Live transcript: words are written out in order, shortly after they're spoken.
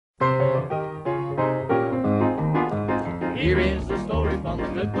Here is the story from the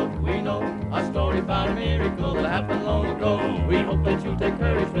good book we know, a story about a miracle that happened long ago. We hope that you take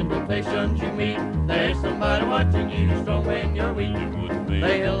courage when temptations you meet. There's somebody watching you, strong when you're weak.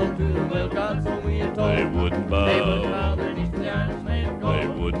 They held them to the will God, so we are told. They wouldn't bow. They wouldn't bow their knees to the idols made of gold. They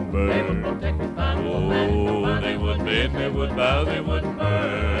wouldn't burn. They would protect and find one man in the Oh, fire. they wouldn't bend, they wouldn't bow, they wouldn't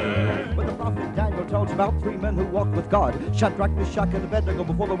burn. When the prophet Daniel tells about 3 men who walked with God, Shadrach, Meshach, and Abednego,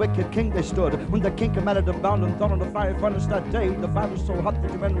 before the wicked king they stood. When the king commanded them bound and thrown on the fire furnace that day, the fire was so hot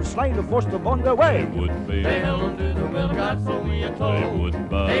that the men were slain to force them on their way. They wouldn't be. They held them to the will of God, so we are told. They wouldn't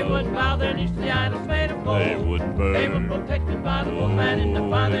bow. They wouldn't bow their knees to the idols made of gold. They wouldn't burn. They were protected by the one man in the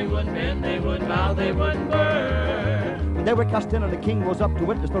fire. They wouldn't bend, they wouldn't bow, they wouldn't burn. When they were cast in and the king rose up to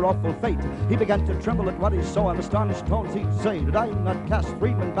witness their awful fate, he began to tremble at what he saw, and astonished tones he'd say, Did I not cast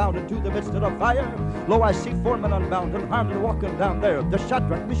 3 men bound into the midst of the fire? Lo, I see 4 men unbound and harmless walking down there. The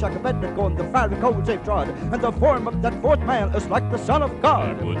Shadrach, Meshach, Abednego, and the fiery coals they've trod, and the form of that 4th man is like the Son of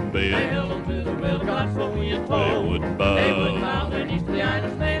God. They wouldn't be. They held them to the will of God, so we are told. They wouldn't bow. They wouldn't bow their knees to the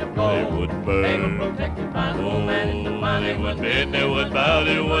idols made of gold. They wouldn't burn. They were protected by the one man in the fire. They wouldn't bend, they wouldn't bow,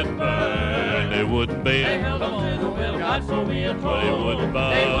 they wouldn't burn. They wouldn't They bend. held them to the will of God, so we are told. They wouldn't bow.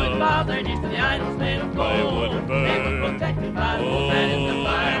 They wouldn't bow their knees to the idols made of gold. They wouldn't burn. They were protected by the one man in the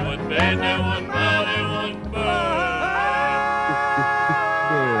fire. They wouldn't bend, they wouldn't bow, they wouldn't burn.